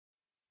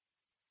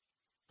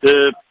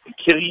The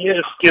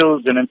Career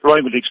Skills and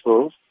Employment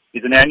Expo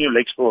is an annual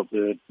expo of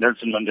the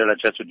Nelson Mandela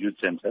Chatsworth Youth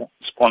Centre,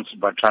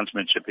 sponsored by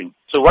Transmet Shipping.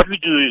 So what we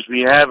do is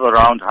we have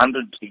around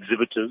 100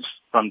 exhibitors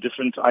from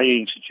different IA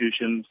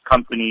institutions,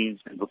 companies,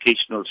 and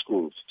vocational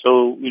schools.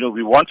 So,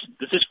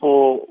 this is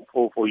for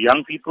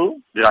young people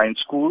that are in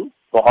school,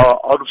 for our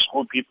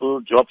out-of-school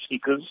people, job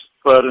seekers,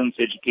 parents,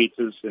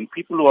 educators, and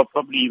people who are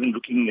probably even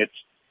looking at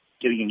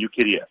getting a new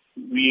career.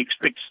 We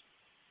expect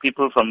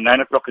people from 9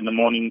 o'clock in the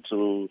morning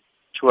to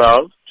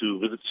 12 to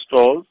visit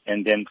stalls,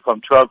 and then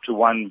from 12 to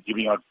 1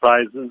 giving out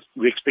prizes.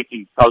 We're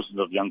expecting thousands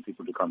of young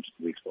people to come to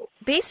the expo.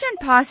 Based on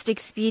past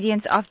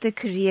experience of the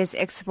Careers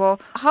Expo,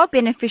 how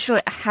beneficial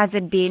has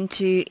it been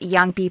to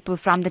young people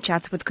from the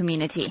Chatsworth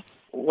community?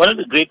 One of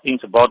the great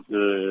things about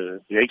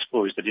the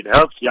expo is that it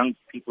helps young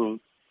people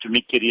to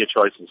make career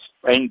choices.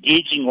 By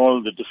engaging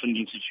all the different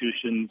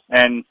institutions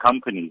and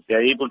companies,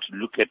 they're able to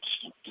look at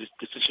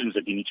decisions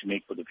that they need to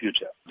make for the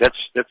future. That's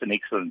an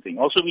excellent thing.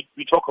 Also,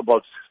 we talk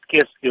about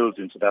scarce skills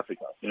in South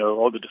Africa.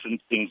 All the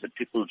different things that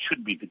people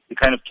should be, the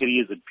kind of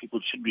careers that people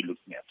should be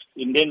looking at.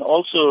 And then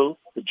also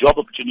the job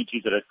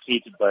opportunities that are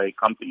created by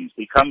companies.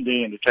 They come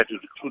there and they try to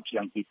recruit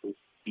young people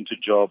into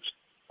jobs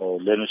or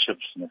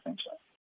learnerships and that kind of stuff.